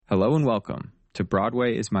Hello and welcome to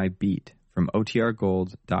Broadway is My Beat from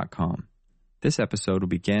OTRGold.com. This episode will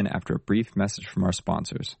begin after a brief message from our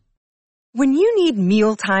sponsors. When you need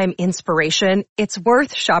mealtime inspiration, it's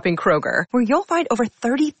worth shopping Kroger, where you'll find over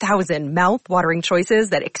 30,000 mouth-watering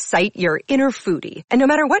choices that excite your inner foodie. And no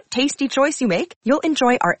matter what tasty choice you make, you'll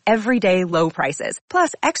enjoy our everyday low prices,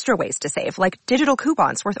 plus extra ways to save, like digital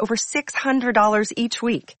coupons worth over $600 each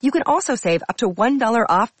week. You can also save up to $1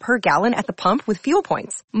 off per gallon at the pump with fuel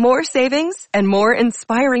points. More savings and more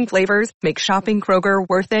inspiring flavors make shopping Kroger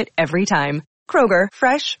worth it every time. Kroger,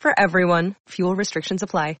 fresh for everyone. Fuel restrictions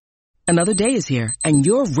apply. Another day is here, and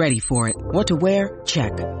you're ready for it. What to wear?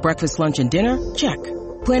 Check. Breakfast, lunch, and dinner? Check.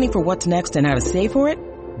 Planning for what's next and how to save for it?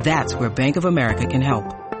 That's where Bank of America can help.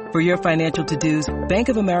 For your financial to-dos, Bank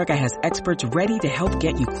of America has experts ready to help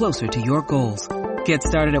get you closer to your goals. Get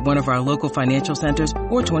started at one of our local financial centers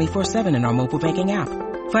or 24/7 in our mobile banking app.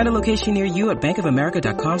 Find a location near you at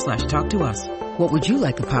bankofamerica.com/talktous. What would you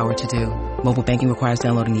like the power to do? Mobile banking requires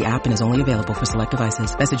downloading the app and is only available for select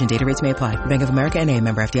devices. Message and data rates may apply. Bank of America N.A.,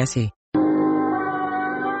 member FDIC.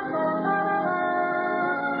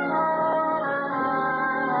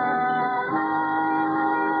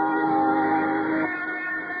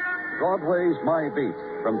 Broadway's My Beat,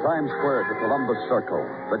 from Times Square to Columbus Circle,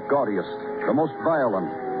 the gaudiest, the most violent,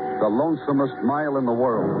 the lonesomest mile in the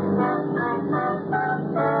world.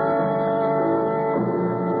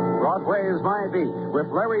 Broadway's My Beat, with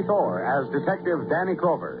Larry Thor as Detective Danny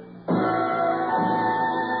Clover.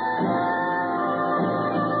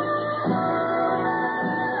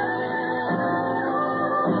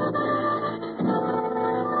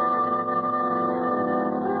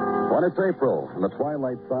 When it's April and the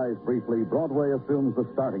twilight sighs briefly, Broadway assumes the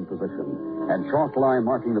starting position, and chalk line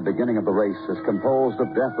marking the beginning of the race is composed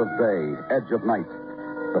of Death of Day, Edge of Night,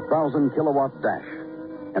 the 1,000-kilowatt dash.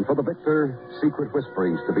 And for the victor, secret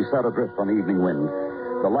whisperings to be set adrift on evening wind,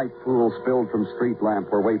 the light pools filled from street lamp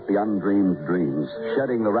where wait the undreamed dreams,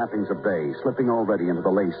 shedding the wrappings of day, slipping already into the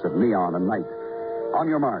lace of neon and night. On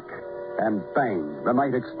your mark, and bang, the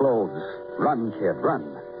night explodes. Run, kid,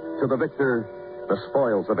 run. To the victor, the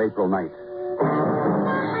spoils of April night.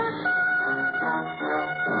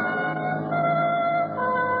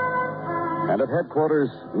 And at headquarters,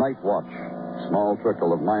 night watch. Small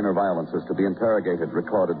trickle of minor violences to be interrogated,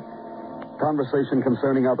 recorded. Conversation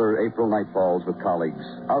concerning other April nightfalls with colleagues.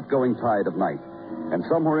 Outgoing tide of night. And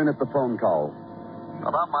somewhere in it, the phone call.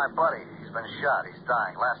 About my buddy. He's been shot. He's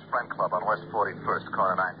dying. Last Friend Club on West 41st,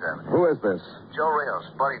 corner 9th Avenue. Who is this? Joe Rios,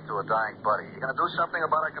 buddy to a dying buddy. You gonna do something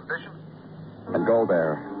about our condition? And go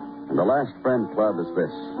there. And the Last Friend Club is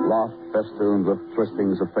this. Loft festoons with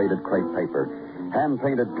twistings of faded crepe paper.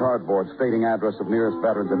 Hand-painted cardboard stating address of nearest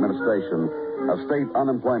Veterans Administration, of State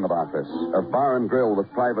Unemployment Office, of bar and grill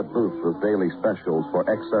with private booth with daily specials for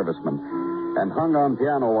ex-servicemen, and hung on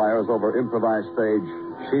piano wires over improvised stage,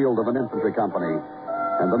 shield of an infantry company,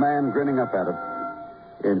 and the man grinning up at it.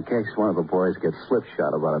 In case one of the boys gets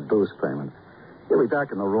slipshod about a dues payment, he'll be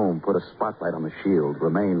dark in the room, put a spotlight on the shield,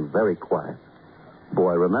 remain very quiet.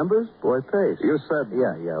 Boy remembers, boy pays. You said...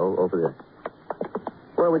 Yeah, over there.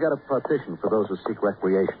 Well, we got a partition for those who seek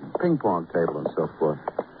recreation. Ping-pong table and so forth.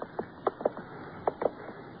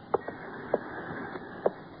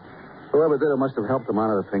 Whoever did it must have helped him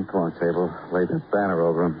onto the ping-pong table. Laid that banner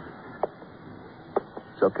over him.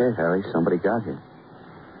 It's okay, Harry. Somebody got here.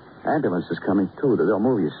 Ambulance is coming, too. They'll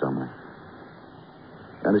move you somewhere.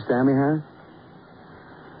 You understand me, Harry?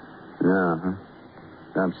 No, huh?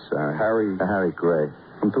 I'm sorry. Harry Gray.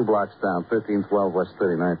 From 2 blocks down, 1312 West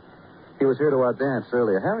 39th. He was here to our dance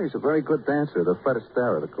earlier. Harry's a very good dancer, the Fred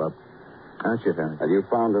Astaire of the club. Aren't you, Harry? And you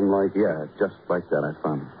found him like... Yeah, just like that I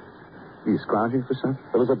found him. He's scrounging for something?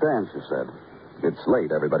 There was a dance, you said. It's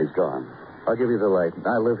late. Everybody's gone. I'll give you the light.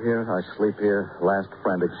 I live here. I sleep here. Last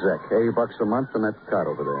Friend exec. $80 a month and that cot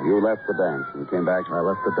over there. You left the dance and came back? I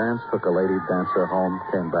left the dance, took a lady dancer home,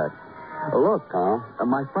 came back. Look, huh?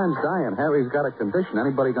 My friend's dying. Harry's got a condition.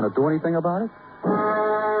 Anybody going to do anything about it?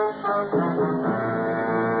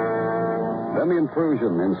 Then the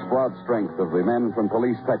intrusion in squad strength of the men from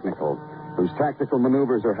Police Technical, whose tactical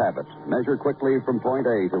maneuvers are habit. Measure quickly from point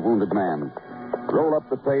A to wounded man. Roll up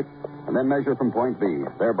the tape, and then measure from point B,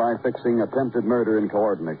 thereby fixing attempted murder in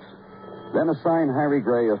coordinates. Then assign Harry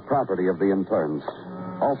Gray as property of the interns.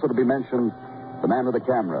 Also to be mentioned, the man with the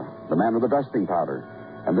camera, the man with the dusting powder,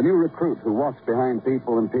 and the new recruit who walks behind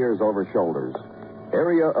people and peers over shoulders.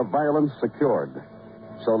 Area of violence secured.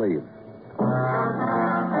 So leave.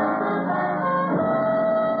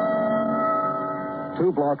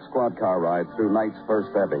 2-block squad car ride through night's first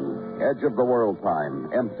ebbing. Edge of the world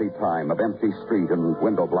time of empty street and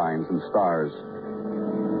window blinds and stars.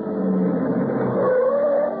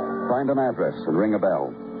 find an address and ring a bell.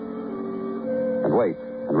 And wait,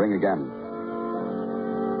 and ring again.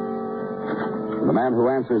 The man who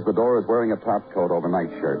answers the door is wearing a topcoat over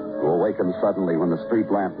nightshirt, who awakens suddenly when the street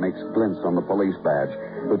lamp makes glints on the police badge,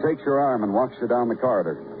 who takes your arm and walks you down the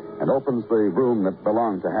corridor, and opens the room that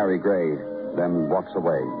belonged to Harry Gray, then walks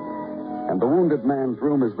away. And the wounded man's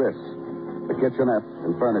room is this: the kitchenette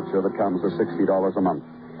and furniture that comes to $60 a month,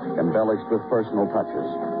 embellished with personal touches,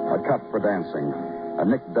 a cup for dancing, a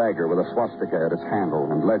nicked dagger with a swastika at its handle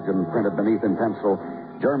and legend printed beneath in pencil,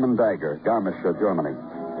 German dagger, Garmischer, Germany.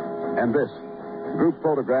 And this: group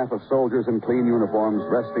photograph of soldiers in clean uniforms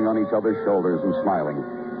resting on each other's shoulders and smiling.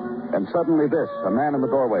 And suddenly this, a man in the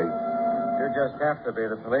doorway. You just have to be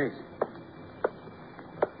the police.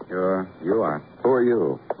 You are. Who are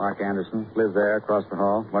you? Mark Anderson. Live there across the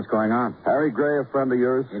hall. What's going on? Harry Gray, a friend of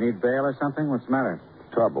yours? You need bail or something? What's the matter?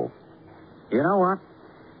 Trouble. You know what?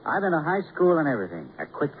 I've been to high school and everything. A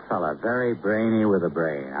quick fella, very brainy with a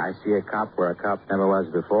brain. I see a cop where a cop never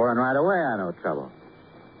was before, and right away I know trouble.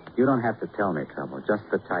 You don't have to tell me trouble. Just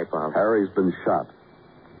the type of... Harry's been shot.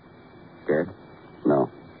 Dead? No.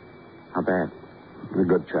 How bad? A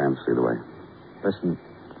good chance, either way. Listen,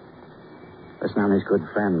 I'm his good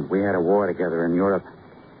friend. We had a war together in Europe.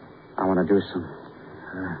 I want to do some...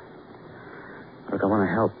 Look, I want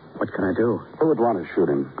to help. What can I do? Who would want to shoot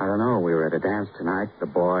him? I don't know. We were at a dance tonight. The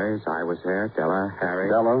boys, I was there, Della, Harry.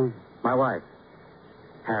 Della? My wife.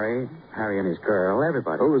 Harry and his girl,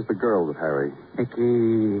 everybody. Who was the girl with Harry?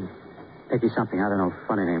 Nikki something. I don't know.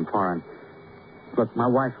 Funny name, foreign. Look, my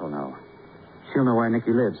wife will know. She'll know where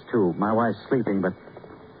Nikki lives, too. My wife's sleeping, but...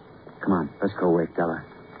 Come on, let's go wake Della.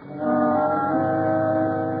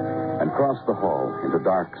 And crossed the hall into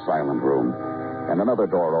dark, silent room. And another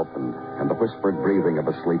door opened, and the whispered breathing of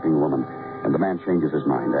a sleeping woman. And the man changes his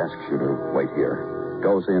mind, asks you to wait here.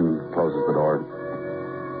 Goes in, closes the door.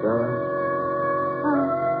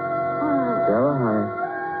 Della,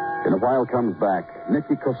 honey. In a while comes back.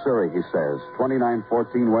 Nicky Kosuri, he says,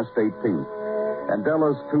 2914 West 18th. And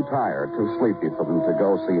Della's too tired, too sleepy for them to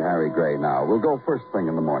go see Harry Gray now. We'll go first thing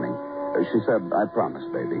in the morning. She said, I promise,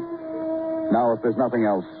 baby. Now, if there's nothing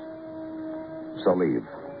else, so leave.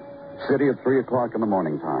 City at 3 o'clock in the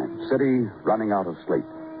morning time. City running out of sleep.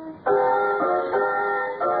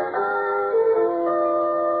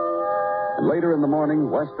 And later in the morning,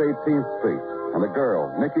 West 18th Street. And a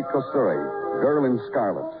girl, Nicky Kosuri. Girl in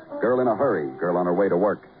scarlet. Girl in a hurry. Girl on her way to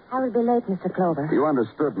work. I will be late, Mr. Clover. You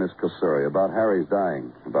understood, Miss Kosuri, about Harry's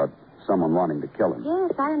dying. About someone wanting to kill him.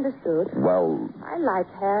 Yes, I understood. Well... I like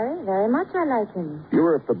Harry. Very much I like him. You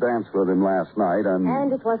were at the dance with him last night, and...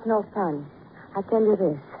 And it was no fun. I tell you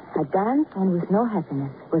this. A dance and with no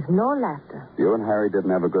happiness. With no laughter. You and Harry didn't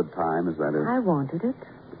have a good time, is that it? I wanted it.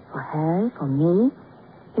 For Harry, for me.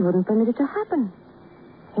 He wouldn't permit it to happen.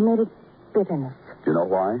 He made it bitterness. Do you know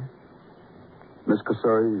why? Miss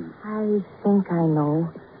Kosuri? I think I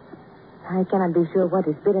know. I cannot be sure what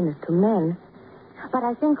is bitterness to men. But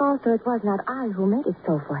I think also it was not I who made it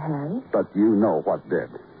so for Harry. But you know what did.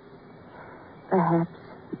 Perhaps.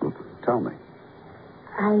 Tell me.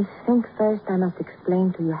 I think first I must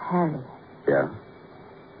explain to you Harry. Yeah?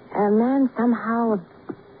 A man somehow of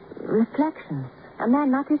reflections. A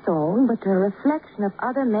man not his own, but a reflection of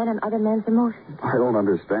other men and other men's emotions. I don't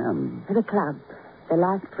understand. The club. The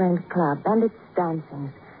Last Friend Club. And its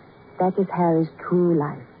dancings. That is Harry's true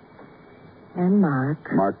life. And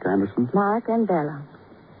Mark. Mark Anderson? Mark and Bella.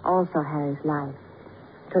 Also Harry's life.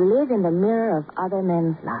 To live in the mirror of other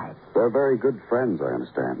men's lives. They're very good friends, I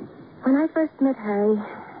understand. When I first met Harry,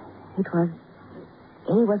 he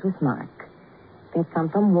was with Mark. They had come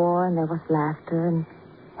from war, and there was laughter, and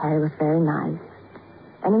Harry was very nice.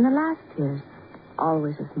 And in the last years,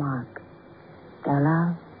 always with Mark.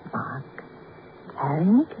 Della, Mark, Harry,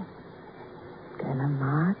 Nicky. Della,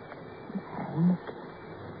 Mark, Harry, Nicky.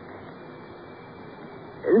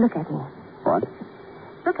 Look at me. What?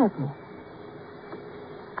 Look at me.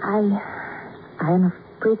 I am of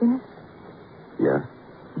prettiness. Yeah?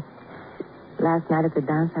 Last night at the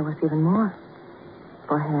dance, I was even more.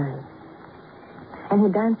 For Harry. And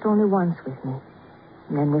he danced only once with me.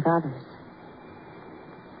 And then with others.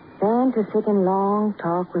 Then to sit in long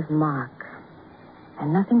talk with Mark.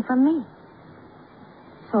 And nothing from me.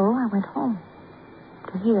 So I went home.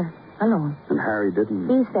 To here, alone. And Harry didn't...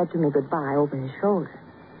 He said to me goodbye over his shoulder.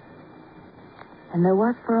 And there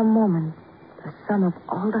was for a moment the sum of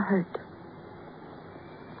all the hurt.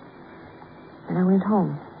 And I went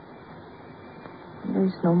home. And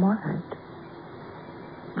there's no more hurt.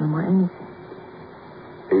 No more anything.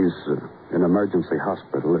 He's in emergency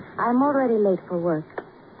hospital. I'm already late for work.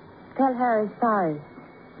 Tell Harry sorry.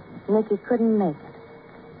 Nicky couldn't make it.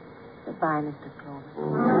 Goodbye, Mr. Clover.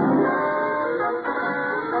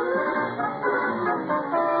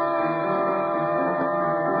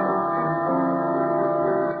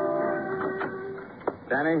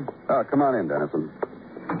 Danny? Oh, come on in, Dennison.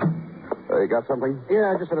 You got something?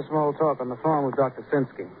 Yeah, I just had a small talk on the phone with Dr.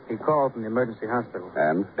 Sinsky. He called from the emergency hospital.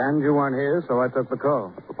 And? And you weren't here, so I took the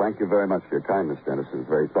call. Well, thank you very much for your kindness, Dennison. It's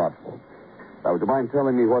very thoughtful. Now, would you mind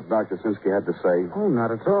telling me what Dr. Sinsky had to say? Oh,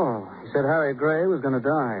 not at all. He said Harry Gray was going to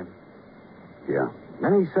die. Yeah.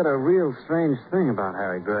 Then he said a real strange thing about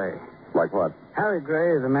Harry Gray. Like what? Harry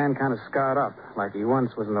Gray is a man kind of scarred up, like he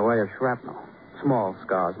once was in the way of shrapnel. Small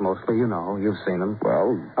scars, mostly, you know. You've seen them.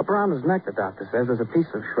 Well? Up around his neck, the doctor says, there's a piece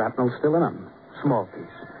of shrapnel still in him. Small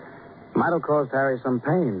piece. Might have caused Harry some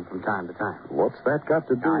pain from time to time. What's that got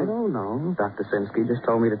to do? I don't know. Dr. Sinsky just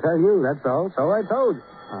told me to tell you, that's all. So I told you.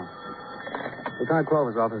 Oh. Lieutenant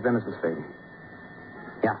Clover's office, Dennison speaking.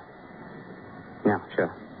 Yeah. Yeah,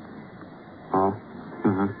 sure. Oh?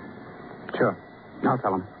 Mm-hmm. Sure. I'll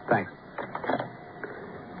tell him. Thanks.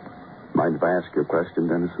 Mind if I ask you a question,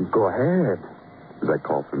 Dennison? Go ahead. Is that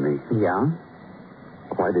call for me? Yeah?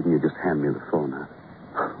 Why didn't you just hand me the phone, huh?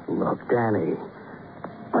 Look, Danny.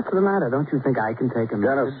 What's the matter? Don't you think I can take a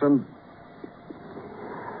message? Dennison.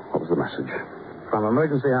 What was the message? From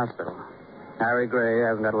emergency hospital. Harry Gray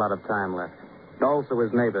hasn't got a lot of time left. Also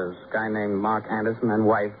his neighbors, a guy named Mark Anderson and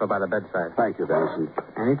wife are by the bedside. Thank you, Dennison.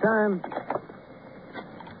 Anytime.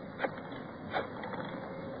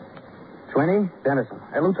 Sweeney, Dennison.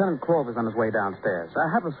 Lieutenant Clover's on his way downstairs. I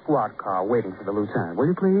have a squad car waiting for the lieutenant. Will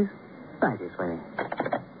you please? Thank you, Sweeney.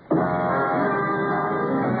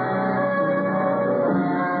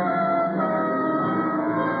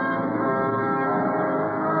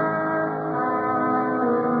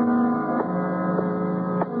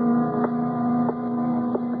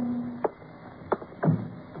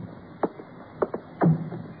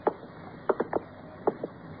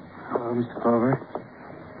 Hello, Mr. Clover.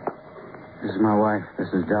 This is my wife. This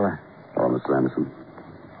is Della. Oh, Mr. Anderson.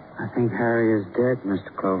 I think Harry is dead,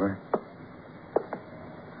 Mr. Clover.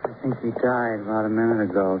 I think he died about a minute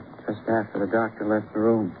ago, just after the doctor left the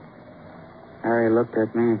room. Harry looked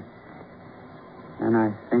at me, and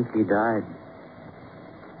I think he died.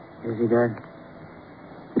 Is he dead?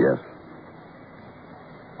 Yes.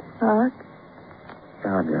 Mark?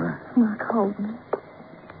 Yeah, Della. Mark, hold me.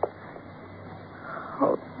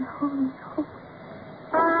 Hold me, hold me, hold me.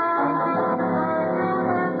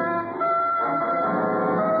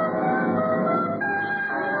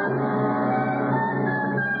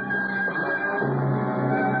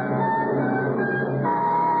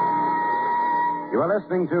 You are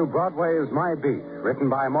listening to Broadway's My Beat, written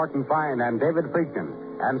by Morton Fine and David Friedkin,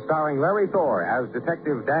 and starring Larry Thor as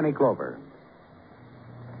Detective Danny Clover.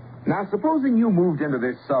 Now, supposing you moved into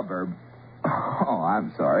this suburb. Oh,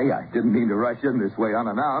 I'm sorry. I didn't mean to rush in this way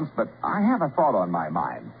unannounced, but I have a thought on my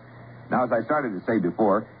mind. Now, as I started to say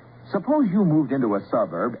before, suppose you moved into a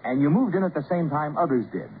suburb and you moved in at the same time others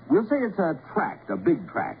did. We'll say it's a tract, a big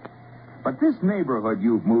tract. But this neighborhood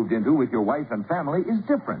you've moved into with your wife and family is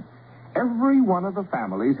different. Every one of the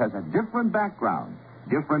families has a different background,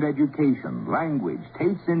 different education, language,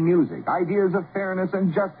 tastes in music, ideas of fairness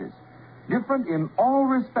and justice. Different in all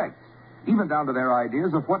respects, even down to their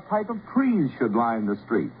ideas of what type of trees should line the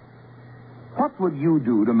street. What would you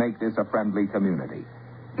do to make this a friendly community?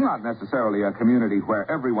 Not necessarily a community where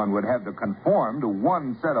everyone would have to conform to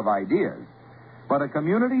one set of ideas, but a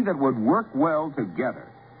community that would work well together,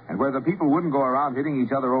 and where the people wouldn't go around hitting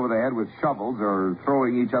each other over the head with shovels or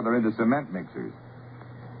throwing each other into cement mixers.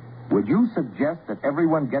 Would you suggest that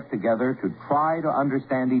everyone get together to try to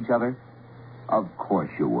understand each other? Of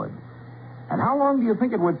course you would. And how long do you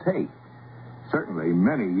think it would take? Certainly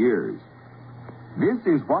many years. This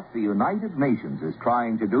is what the United Nations is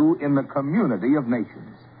trying to do in the community of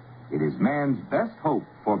nations. It is man's best hope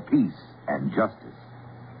for peace and justice.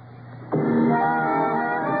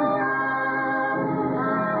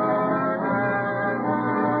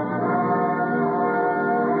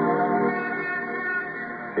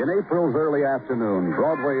 In April's early afternoon,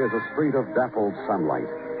 Broadway is a street of dappled sunlight.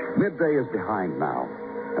 Midday is behind now,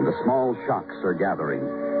 and the small shocks are gathering.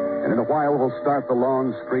 And in a while will start the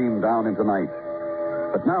long stream down into night.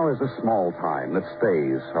 But now is a small time that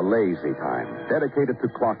stays, a lazy time, dedicated to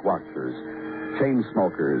clock watchers, chain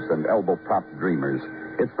smokers, and elbow-propped dreamers.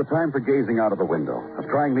 It's the time for gazing out of the window, of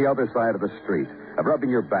trying the other side of the street, of rubbing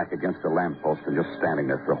your back against a lamppost and just standing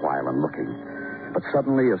there for a while and looking. But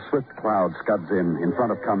suddenly a swift cloud scuds in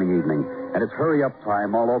front of coming evening, and it's hurry-up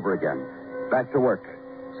time all over again. Back to work.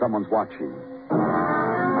 Someone's watching.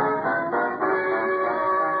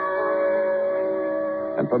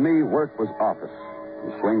 And for me, work was office.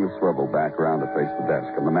 You swing the swivel back around to face the desk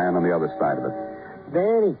and the man on the other side of it.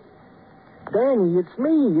 Danny, it's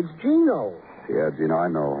me. It's Gino. Yeah, Gino, I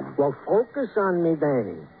know. Well, focus on me,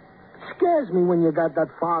 Danny. Scares me when you got that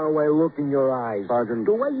faraway look in your eyes. Sergeant.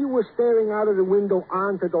 The way you were staring out of the window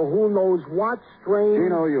onto the who knows what strange...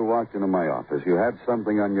 Gino, you walked into my office. You had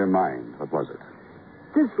something on your mind. What was it?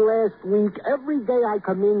 This last week, every day I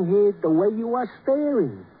come in here, the way you are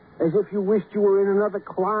staring. As if you wished you were in another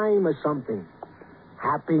clime or something.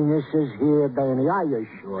 Happiness is here, Danny, I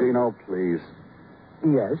assure you. Gino, please.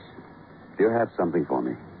 Yes? Do you have something for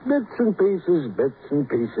me? Bits and pieces.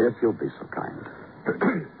 If you'll be so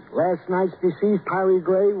kind. Last night's deceased, Harry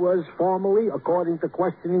Gray, was formally, according to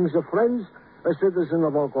questionings of friends, a citizen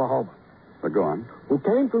of Oklahoma. But go on. Who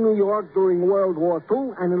came to New York during World War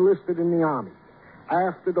II and enlisted in the Army.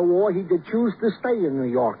 After the war, he did choose to stay in New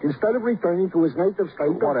York instead of returning to his native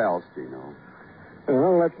state. What else, Gino?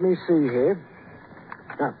 Well, let me see here.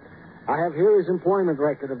 Now, I have here his employment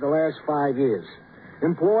record of the last 5 years.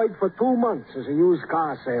 Employed for 2 months as a used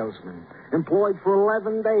car salesman. Employed for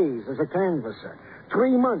 11 days as a canvasser.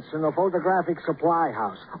 3 months in a photographic supply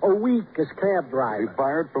house. A week as cab driver. He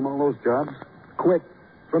fired from all those jobs? Quit.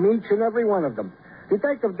 From each and every one of them.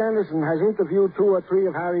 Detective Dennison has interviewed 2 or 3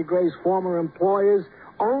 of Harry Gray's former employers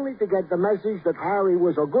only to get the message that Harry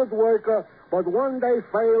was a good worker, but one day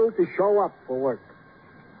failed to show up for work.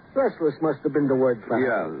 Restless must have been the word for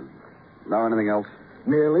him. Yeah. Now anything else?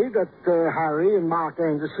 Merely that Harry and Mark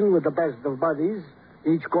Anderson were the best of buddies,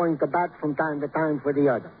 each going to bat from time to time for the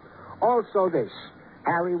other. Also this.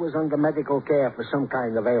 Harry was under medical care for some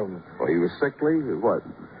kind of ailment. Oh, he was sickly? What?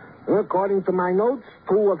 According to my notes,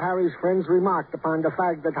 2 of Harry's friends remarked upon the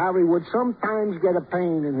fact that Harry would sometimes get a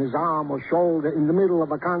pain in his arm or shoulder in the middle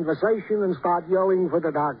of a conversation and start yelling for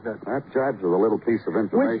the doctor. That jibes with a little piece of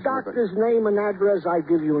information. Which doctor's name and address I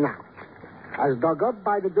give you now, as dug up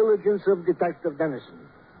by the diligence of Detective Dennison.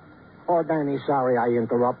 Oh, Danny, sorry I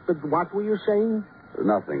interrupted. What were you saying?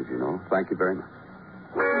 Nothing, Gino. Thank you very much.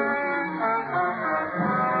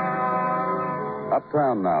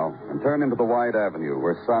 Uptown now, and turn into the wide avenue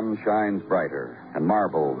where sun shines brighter and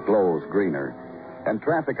marble glows greener, and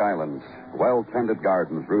traffic islands, well-tended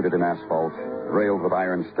gardens rooted in asphalt, railed with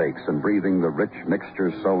iron stakes and breathing the rich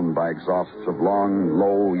mixture sown by exhausts of long,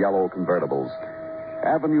 low, yellow convertibles.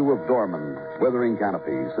 Avenue of doormen, withering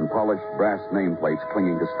canopies, and polished brass nameplates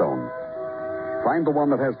clinging to stone. Find the one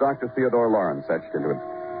that has Dr. Theodore Lawrence etched into it.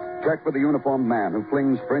 Check with the uniformed man who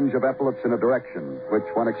flings fringe of epaulets in a direction which,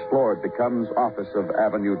 when explored, becomes Office of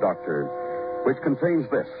Avenue Doctor, which contains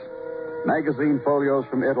this. Magazine folios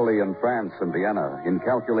from Italy and France and Vienna in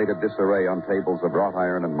calculated disarray on tables of wrought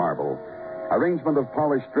iron and marble. Arrangement of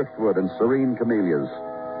polished driftwood and serene camellias.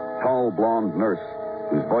 Tall, blonde nurse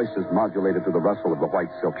whose voice is modulated to the rustle of the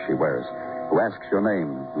white silk she wears, who asks your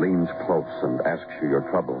name, leans close, and asks you your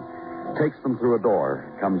trouble. Takes them through a door,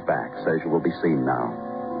 comes back, says you will be seen now.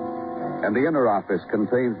 And the inner office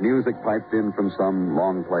contains music piped in from some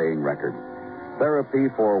long-playing record.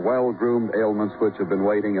 Therapy for well-groomed ailments which have been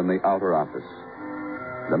waiting in the outer office.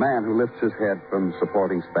 The man who lifts his head from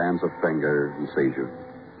supporting spans of finger and sees you.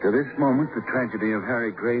 To this moment, the tragedy of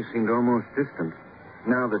Harry Gray seemed almost distant.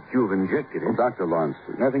 Now that you've injected it... Dr. Lawrence...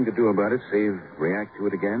 Nothing to do about it, save react to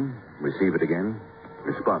it again, receive it again,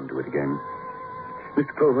 respond to it again.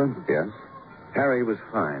 Mr. Clover? Yes? Harry was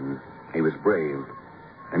fine. He was brave.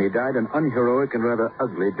 And he died an unheroic and rather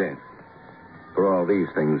ugly death. For all these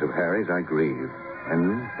things of Harry's, I grieve.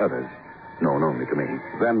 And others, known only to me.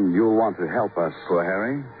 Then you'll want to help us. For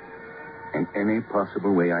Harry? In any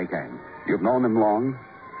possible way I can. You've known him long?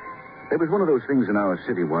 There was one of those things in our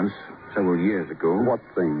city once, several years ago. What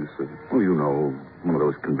things? Well, you know, one of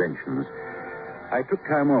those conventions. I took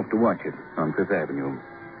time off to watch it on Fifth Avenue.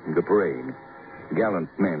 The parade. Gallant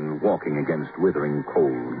men walking against withering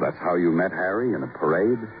cold. That's how you met Harry, in a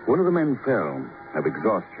parade? One of the men fell of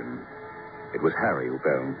exhaustion. It was Harry who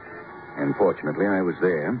fell. And fortunately, I was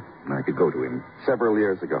there, and I could go to him. Several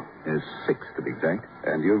years ago. 6, to be exact.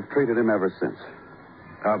 And you've treated him ever since.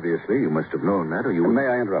 Obviously, you must have known that, or you would... May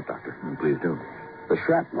I interrupt, Doctor? Please do. The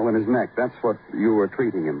shrapnel in his neck, that's what you were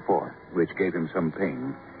treating him for. Which gave him some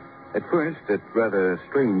pain. At first, at rather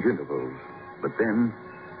strange intervals. But then...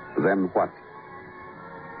 Then what?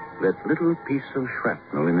 That little piece of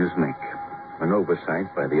shrapnel in his neck. An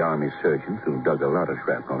oversight by the Army surgeons who dug a lot of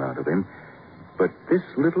shrapnel out of him. But this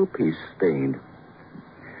little piece stayed.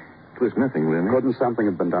 It was nothing, really. Couldn't something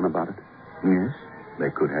have been done about it? Yes,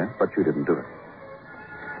 they could have. But you didn't do it.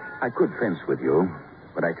 I could fence with you,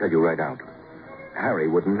 but I tell you right out. Harry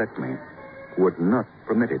wouldn't let me. Would not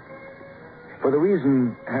permit it. For the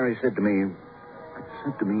reason Harry said to me...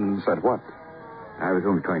 Said what? I was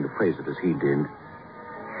only trying to phrase it as he did.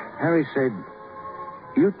 Harry said,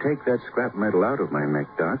 "You take that scrap metal out of my neck,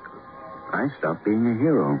 Doc, I stop being a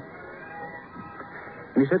hero."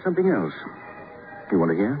 And he said something else. You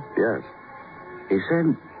want to hear? Yes. He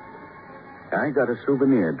said, "I got a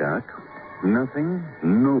souvenir, Doc. Nothing,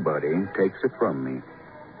 nobody takes it from me.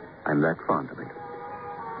 I'm that fond of it."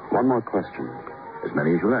 One more question. As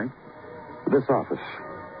many as you like. This office,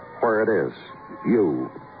 where it is, you,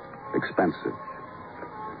 expensive.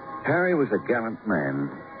 Harry was a gallant man.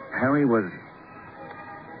 Harry was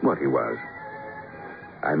what he was.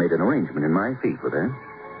 I made an arrangement in my fee for that.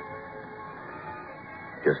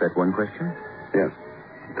 Just that one question? Yes.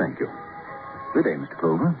 Thank you. Good day, Mr.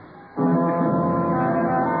 Clover.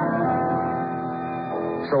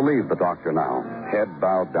 So leave the doctor now, head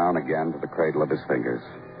bowed down again to the cradle of his fingers.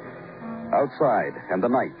 Outside, and the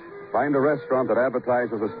night, find a restaurant that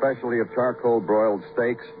advertises a specialty of charcoal broiled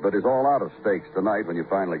steaks, but is all out of steaks tonight when you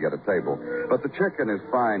finally get a table. But the chicken is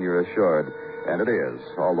fine, you're assured, and it is,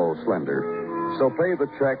 although slender. So pay the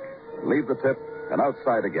check, leave the tip, and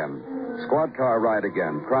outside again. Squad car ride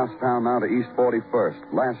again, cross town now to East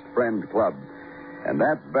 41st, Last Friend Club. And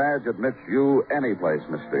that badge admits you any place,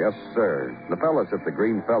 mister. Yes, sir. The fellas at the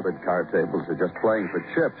green felted card tables are just playing for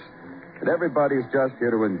chips. And everybody's just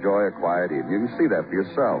here to enjoy a quiet evening. You can see that for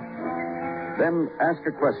yourself. Then ask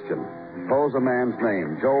a question. Pose a man's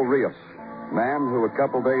name, Joe Rios. Man who a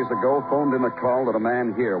couple days ago phoned in a call that a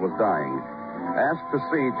man here was dying. Ask to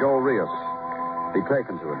see Joe Rios. Be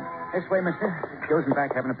taken to him. This way, mister. Joe's in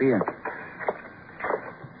back having a beer.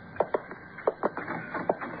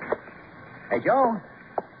 Hey, Joe.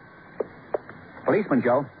 Policeman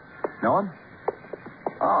Joe. Know him?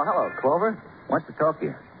 Oh, hello, Clover. Wants to talk to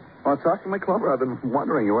you. Want to talk to me, Clover? I've been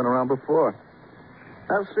wondering. You weren't around before.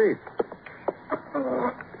 Have a seat.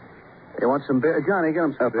 You want some beer? Johnny, get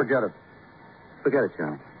him some beer. Forget it. Forget it,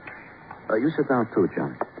 Johnny. You sit down, too,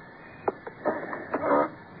 Johnny.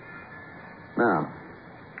 Now,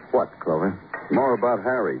 what, Clover? More about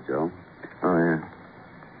Harry, Joe. Oh, yeah.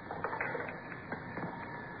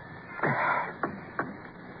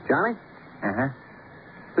 Johnny? Uh-huh.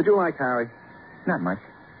 Did you like Harry? Not much.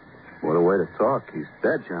 What a way to talk. He's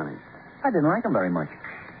dead, Johnny. I didn't like him very much.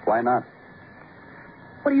 Why not?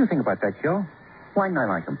 What do you think about that, Joe? Why didn't I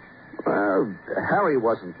like him? Well, Harry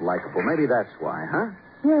wasn't likable. Maybe that's why, huh?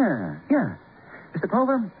 Yeah. Mr.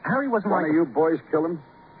 Clover, Harry wasn't One of you boys kill him?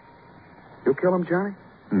 You kill him, Johnny?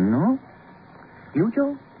 No. You,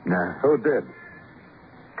 Joe? No. Who did?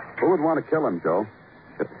 Who would want to kill him, Joe?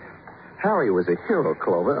 Harry was a hero,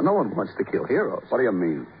 Clover. No one wants to kill heroes. What do you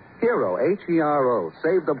mean? Hero, H-E-R-O.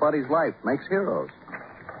 Saved a buddy's life. Makes heroes.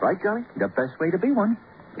 Right, Johnny? The best way to be one.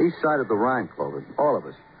 East side of the Rhine, Clover. All of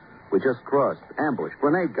us. We just crossed. Ambush.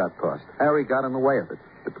 Grenade got tossed. Harry got in the way of it.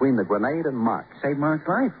 Between the grenade and Mark. Saved Mark's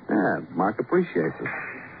life. Yeah, Mark appreciates it.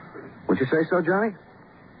 Would you say so, Johnny?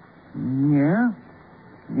 Yeah,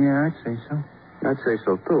 I'd say so. I'd say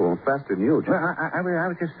so, too. Faster than you, Johnny. Well, I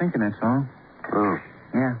was just thinking, that's all. Oh.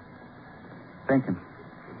 Yeah. Thinking.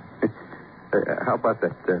 How about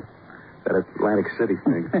that Atlantic City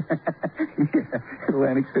thing? Yeah,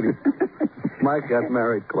 Atlantic City. Mike got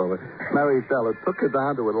married, Clover. Married fella. Took her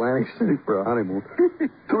down to Atlantic City for a honeymoon. 2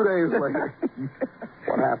 days later.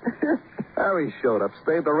 What happened? Harry showed up.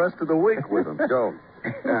 Stayed the rest of the week with him. Joe.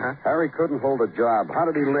 Uh-huh. Harry couldn't hold a job. How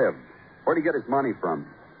did he live? Where'd he get his money from?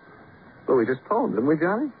 Well, we just told him, didn't we,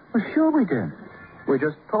 Johnny? Well, sure we did. We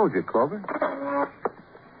just told you, Clover.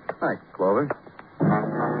 Hi, Clover.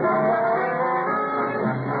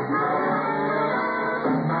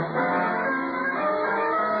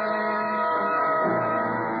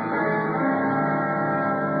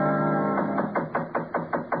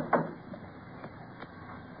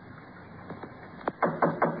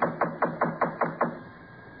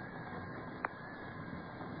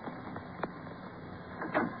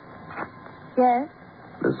 Yes?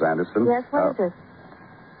 Miss Anderson? Yes, what is it?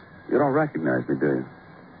 You don't recognize me, do you?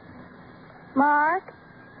 Mark?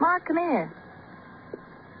 Mark, come here.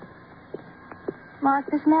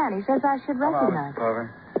 Mark, this man, he says I should recognize.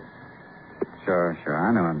 Clover. Sure.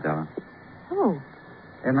 I know him, Della. Who?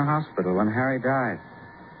 In the hospital when Harry died.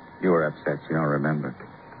 You were upset. You don't remember.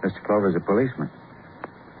 Mr. Clover's a policeman.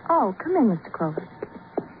 Oh, come in, Mr. Clover.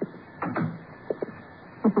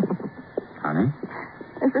 Honey?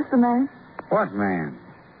 Is this the man? What man?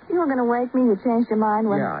 You were going to wake me. You changed your mind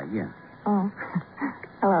when... Yeah. Oh.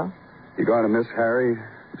 Hello. You going to miss Harry,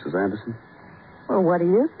 Mrs. Anderson? Well, what do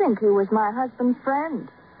you think? He was my husband's friend.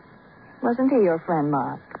 Wasn't he your friend,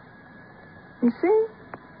 Mark? You see?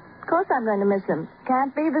 Of course I'm going to miss him.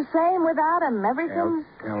 Can't be the same without him.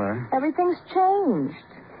 Tell her. Everything's changed.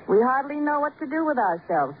 We hardly know what to do with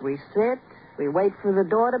ourselves. We sit, we wait for the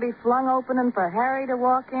door to be flung open and for Harry to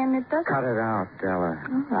walk in. It doesn't... Cut it out, Della.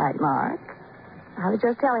 All right, Mark. I was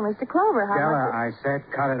just telling Mr. Clover how Della, much... I said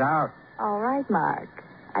cut it out. All right, Mark.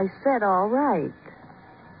 I said all right.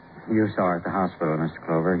 You saw her at the hospital, Mr.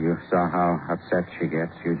 Clover. You saw how upset she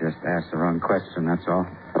gets. You just asked the wrong question, that's all.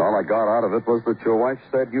 And all I got out of it was that your wife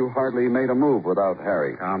said you hardly made a move without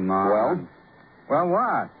Harry. Come on. Well,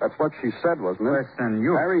 what? That's what she said, wasn't it? Listen,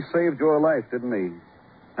 you... Harry saved your life, didn't he?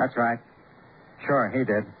 That's right. Sure, he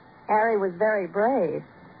did. Harry was very brave.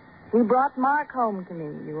 He brought Mark home to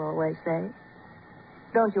me, you always say.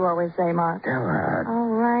 Don't you always say, Mark? Della.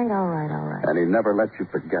 All right. And he never let you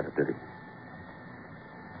forget it, did he?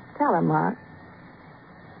 Tell him, Mark.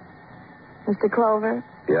 Mr. Clover?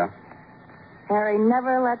 Yeah? Harry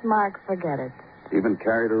never let Mark forget it. Even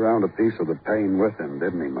carried around a piece of the pain with him,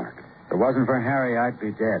 didn't he, Mark? If it wasn't for Harry, I'd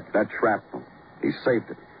be dead. That shrapnel. He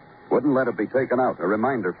saved it. Wouldn't let it be taken out. A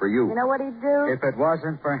reminder for you. You know what he'd do? If it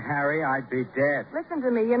wasn't for Harry, I'd be dead. Listen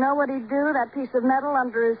to me. You know what he'd do? That piece of metal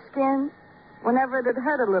under his skin? Whenever it'd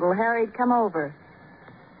hurt a little, Harry'd come over.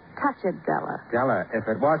 Touch it, Della. Della, if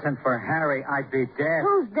it wasn't for Harry, I'd be dead.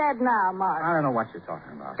 Who's dead now, Mark? I don't know what you're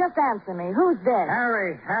talking about. Just answer me. Who's dead?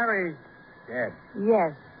 Harry's dead.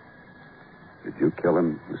 Yes. Did you kill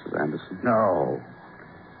him, Mrs. Anderson? No.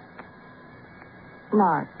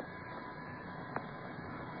 Mark,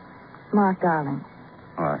 darling.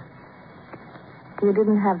 What? You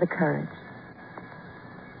didn't have the courage.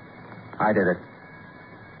 I did it.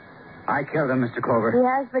 I killed him, Mr. Clover. He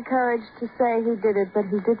has the courage to say he did it, but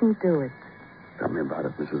he didn't do it. Tell me about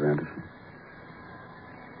it, Mrs. Anderson.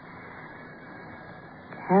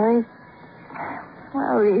 Harry?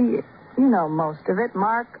 Well, you know most of it.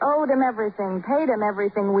 Mark owed him everything, paid him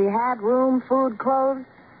everything we had, room, food, clothes,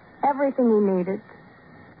 everything he needed.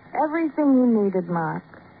 Everything he needed, Mark,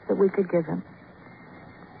 that we could give him.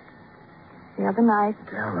 The other night,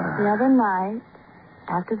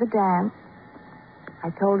 after the dance, I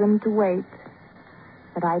told him to wait,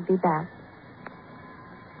 that I'd be back.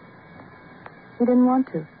 He didn't want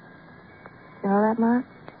to. You know that, Mark?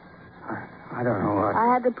 I don't know what...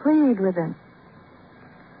 I had to plead with him.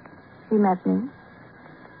 He met me.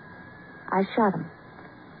 I shot him.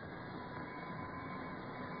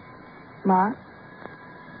 Mark,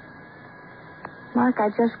 I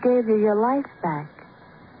just gave you your life back.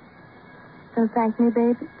 Don't thank me,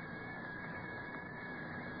 baby.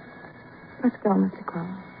 Let's go, Mr.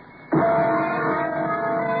 Clover.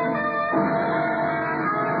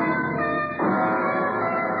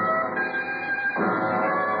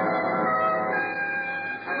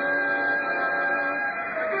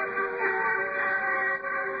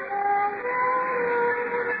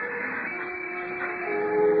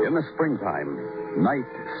 In the springtime, night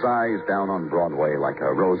sighs down on Broadway like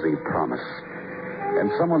a rosy promise.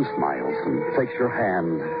 And someone smiles and takes your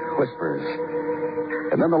hand, whispers.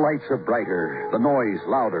 And then the lights are brighter, the noise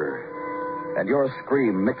louder, and your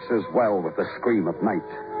scream mixes well with the scream of night.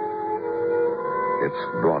 It's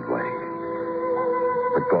Broadway.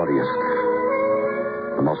 The gaudiest,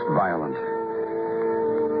 the most violent,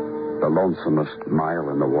 the lonesomest mile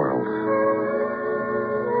in the world.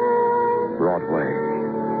 Broadway.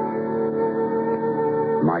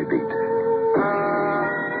 My beat.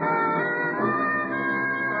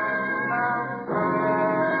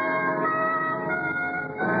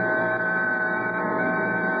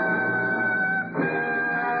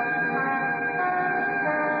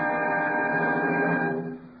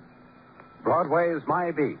 Broadway's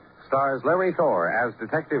My Beat stars Larry Thor as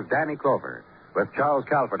Detective Danny Clover, with Charles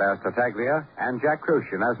Calvert as Tartaglia and Jack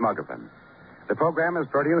Crucian as Muggavan. The program is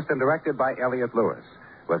produced and directed by Elliott Lewis,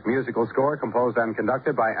 with musical score composed and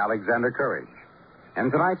conducted by Alexander Courage.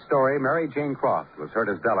 In tonight's story, Mary Jane Croft was heard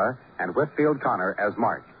as Della and Whitfield Connor as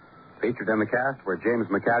Mark. Featured in the cast were James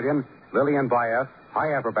McCallion, Lillian Baeff, Hy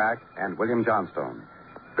Averback, and William Johnstone.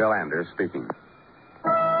 Bill Anders speaking.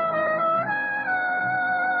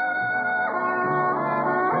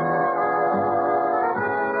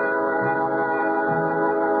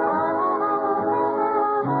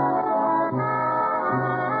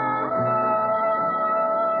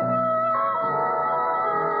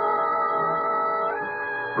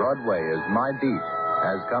 Broadway is My Beat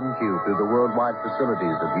has come to you through the worldwide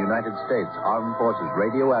facilities of the United States Armed Forces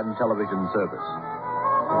Radio and Television Service.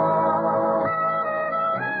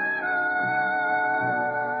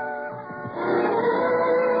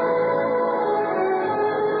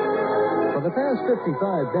 For the past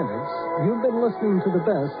 55 minutes, you've been listening to the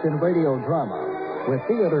best in radio drama with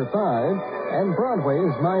Theater 5 and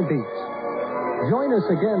Broadway's My Beat. Join us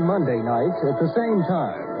again Monday night at the same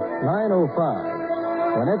time, 9:05.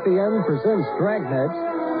 when FBN presents Dragnet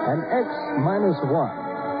and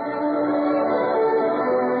X-1.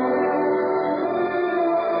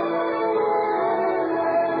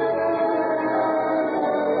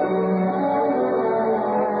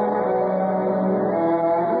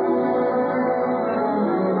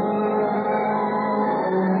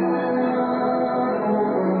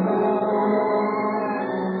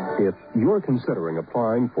 If you're considering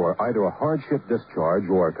applying for either a hardship discharge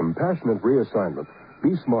or a compassionate reassignment,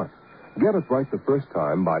 be smart. Get it right the first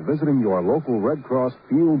time by visiting your local Red Cross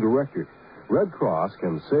field director. Red Cross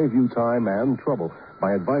can save you time and trouble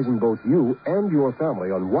by advising both you and your family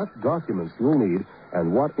on what documents you'll need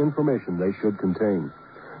and what information they should contain.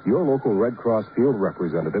 Your local Red Cross field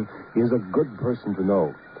representative is a good person to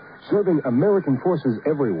know. Serving American forces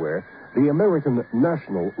everywhere, the American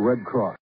National Red Cross.